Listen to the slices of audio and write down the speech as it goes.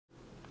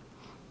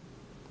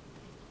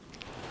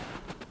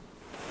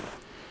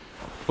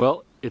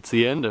Well, it's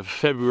the end of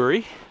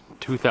February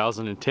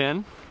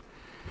 2010,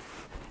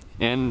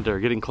 and are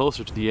getting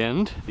closer to the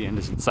end. The end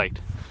is in sight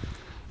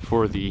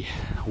for the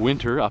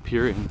winter up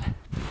here in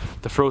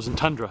the frozen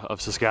tundra of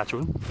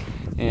Saskatchewan.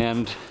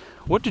 And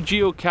what do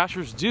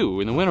geocachers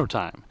do in the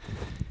wintertime?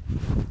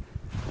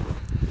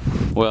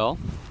 Well,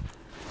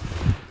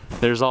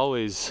 there's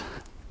always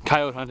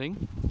coyote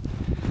hunting,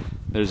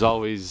 there's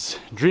always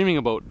dreaming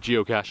about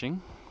geocaching,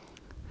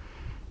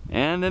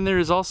 and then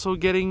there's also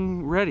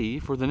getting ready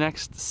for the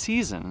next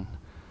season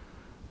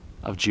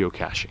of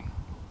geocaching.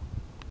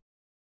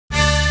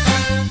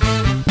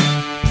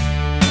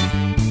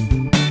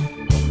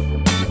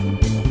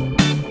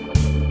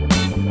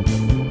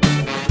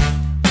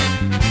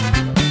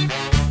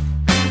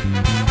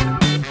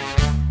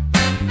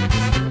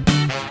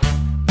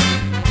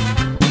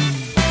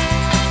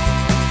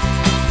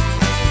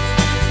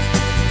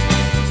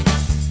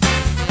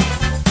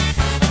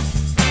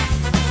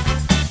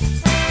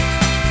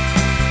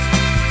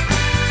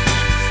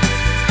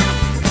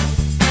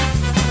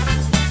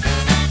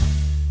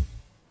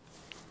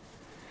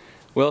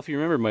 Well, if you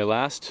remember my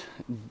last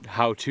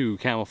how-to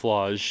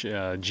camouflage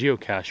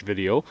geocache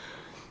video,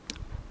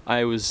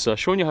 I was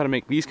showing you how to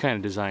make these kind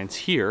of designs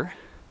here.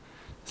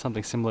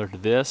 Something similar to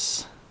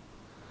this,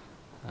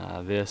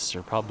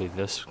 or probably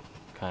this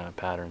kind of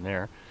pattern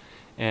there.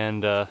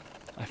 And I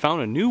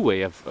found a new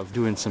way of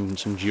doing some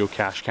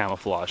geocache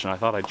camouflage, and I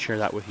thought I'd share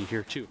that with you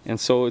here too. And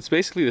so it's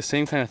basically the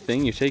same kind of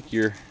thing. You take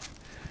your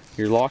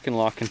lock and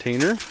lock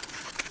container,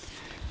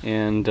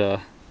 and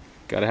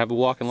gotta have the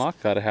lock and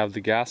lock, gotta have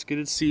the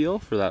gasketed seal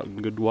for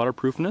that good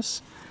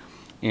waterproofness.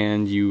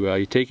 And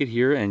you take it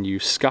here and you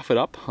scuff it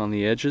up on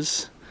the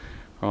edges,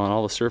 on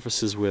all the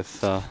surfaces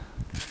with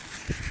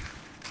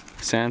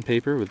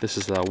sandpaper. This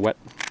is wet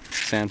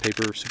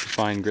sandpaper, super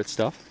fine grit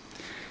stuff.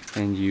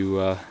 And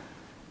you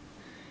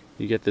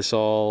get this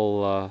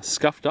all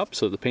scuffed up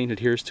so the paint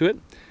adheres to it.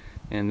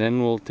 And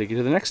then we'll take it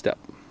to the next step.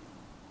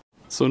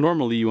 So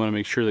normally you want to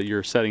make sure that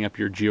you're setting up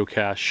your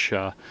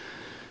geocache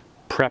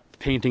prep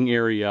painting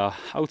area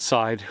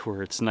outside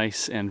where it's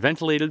nice and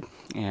ventilated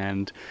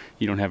and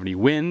you don't have any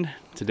wind.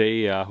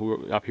 Today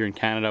we're up here in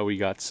Canada, we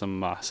got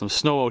some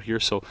snow out here,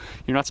 so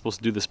you're not supposed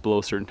to do this below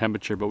a certain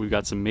temperature, but we've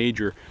got some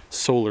major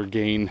solar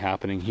gain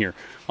happening here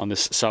on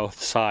this south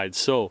side.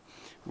 So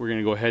we're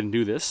gonna go ahead and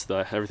do this.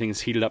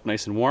 Everything's heated up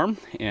nice and warm,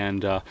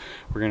 and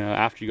we're gonna,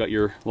 after you got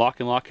your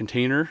lock and lock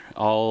container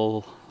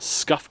all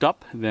scuffed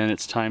up, then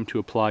it's time to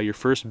apply your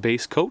first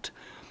base coat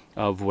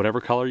of whatever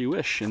color you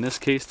wish. In this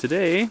case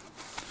today,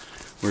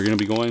 we're going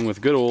to be going with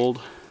good old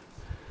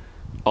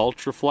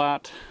ultra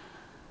flat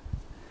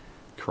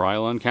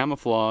Krylon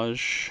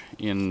Camouflage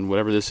in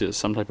whatever this is,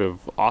 some type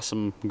of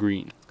awesome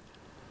green.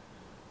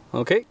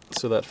 Okay,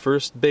 so that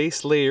first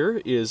base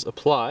layer is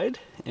applied,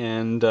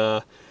 and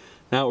now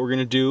what we're going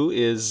to do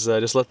is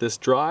just let this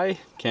dry.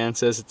 Can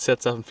says it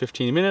sets up in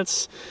 15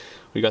 minutes.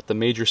 We got the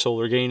major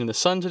solar gain in the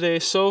sun today,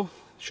 so it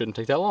shouldn't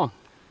take that long.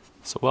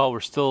 So while we're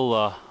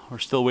still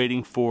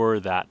waiting for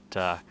that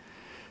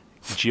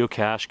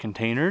geocache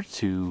container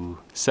to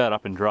set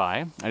up and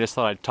dry, I just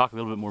thought I'd talk a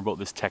little bit more about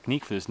this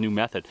technique for this new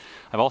method.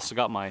 I've also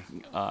got my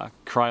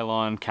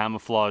Krylon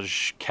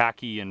Camouflage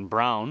khaki and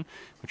brown,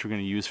 which we're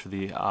going to use for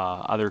the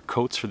other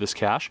coats for this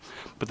cache.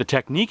 But the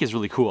technique is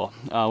really cool.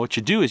 What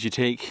you do is you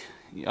take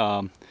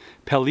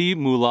Peli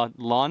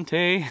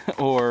Moulante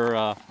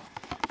or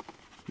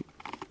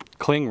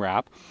cling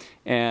wrap,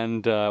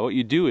 and what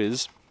you do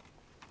is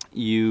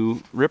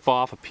you rip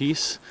off a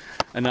piece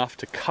enough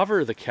to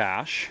cover the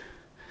cache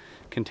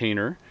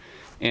container,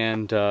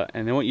 and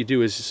then what you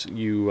do is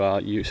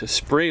you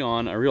spray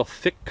on a real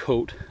thick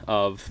coat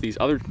of these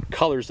other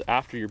colors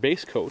after your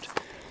base coat,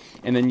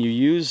 and then you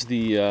use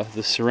the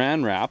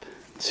saran wrap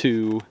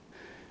to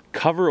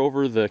cover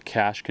over the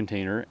cache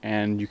container,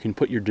 and you can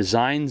put your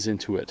designs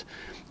into it,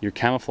 your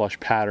camouflage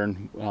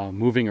pattern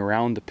moving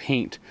around the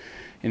paint,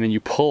 and then you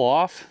pull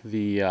off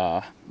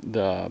the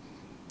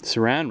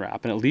saran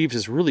wrap, and it leaves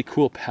this really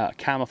cool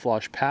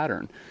camouflage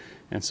pattern.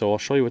 And so I'll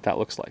show you what that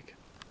looks like.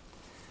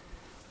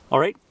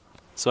 Alright,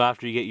 so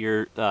after you get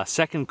your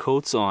second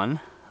coats on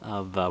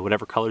of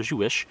whatever colors you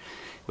wish,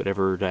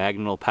 whatever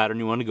diagonal pattern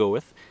you want to go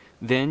with,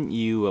 then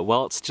you,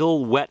 while it's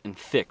still wet and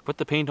thick, put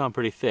the paint on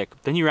pretty thick,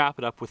 then you wrap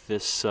it up with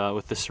this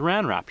with the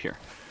saran wrap here.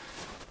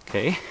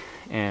 Okay,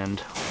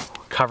 and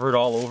cover it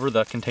all over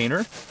the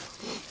container.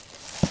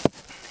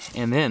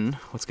 And then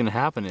what's going to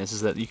happen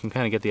is that you can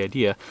kind of get the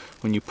idea.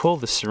 When you pull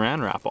the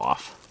saran wrap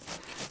off,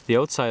 the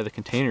outside of the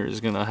container is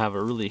going to have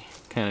a really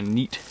kind of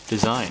neat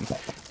design.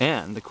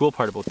 And the cool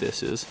part about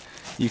this is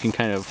you can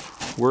kind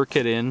of work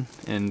it in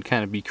and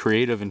kind of be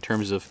creative in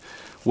terms of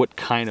what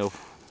kind of,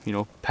 you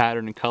know,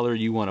 pattern and color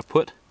you want to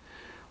put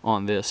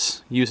on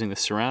this using the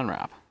saran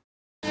wrap.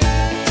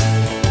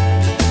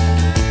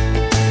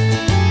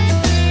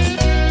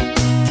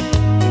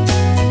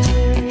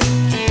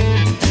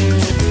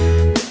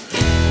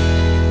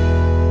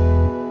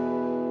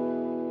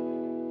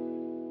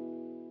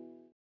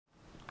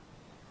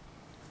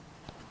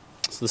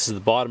 So this is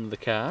the bottom of the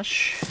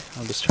cache.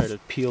 I'll just try to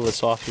peel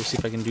this off here, see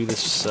if I can do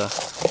this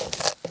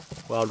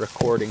while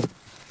recording.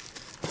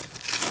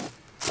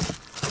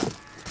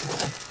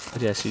 But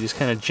yeah, so you just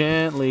kind of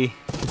gently,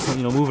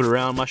 move it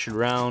around, mush it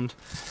around,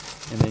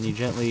 and then you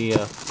gently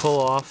pull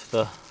off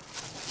the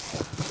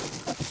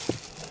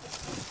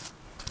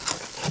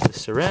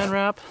saran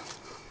wrap,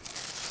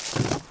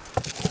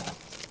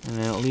 and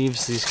then it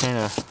leaves these kind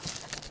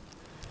of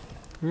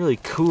really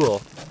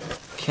cool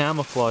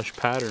camouflage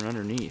pattern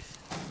underneath.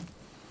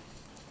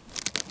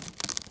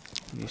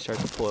 And you start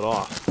to pull it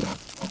off.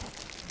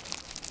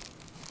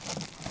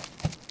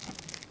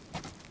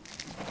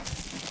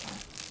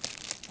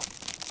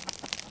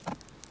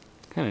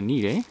 Kind of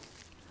neat, eh?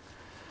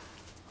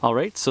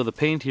 Alright, so the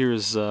paint here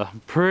is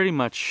pretty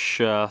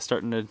much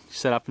starting to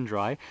set up and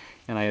dry,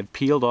 and I had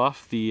peeled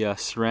off the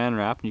saran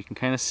wrap, and you can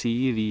kind of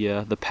see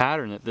the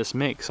pattern that this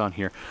makes on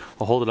here.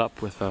 I'll hold it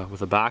up with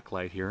a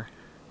backlight here,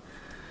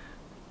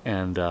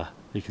 and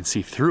you can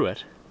see through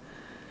it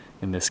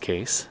in this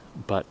case,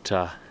 but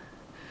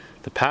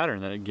the pattern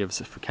that it gives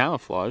it for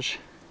camouflage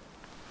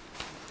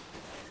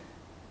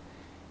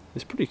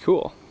is pretty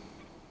cool.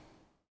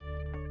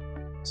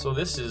 So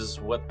this is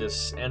what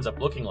this ends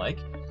up looking like.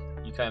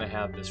 You kind of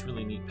have this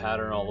really neat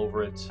pattern all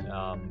over it.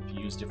 If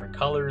you use different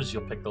colors,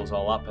 you'll pick those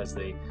all up as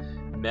they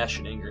mesh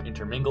and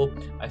intermingle.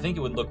 I think it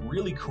would look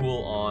really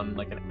cool on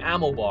like an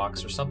ammo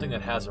box or something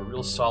that has a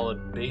real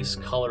solid base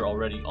color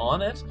already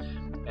on it.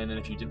 And then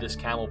if you did this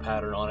camo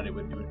pattern on it, it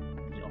would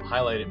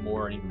highlight it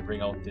more and even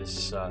bring out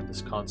this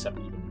this concept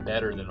even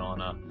better than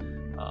on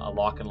a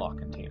lock and lock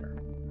container.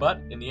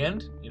 But in the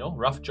end,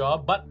 rough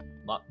job, but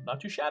not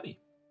too shabby.